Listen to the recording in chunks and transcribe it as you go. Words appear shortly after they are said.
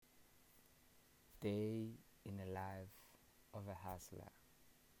Day in the life of a hustler.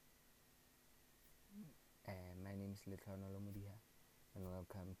 My name is Lethono Lomudiha, and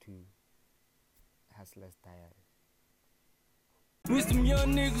welcome to Hustler's Diary. We some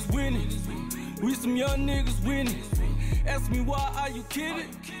young niggas winning. We some young niggas winning. Ask me why, are you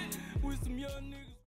kidding? We some young niggas.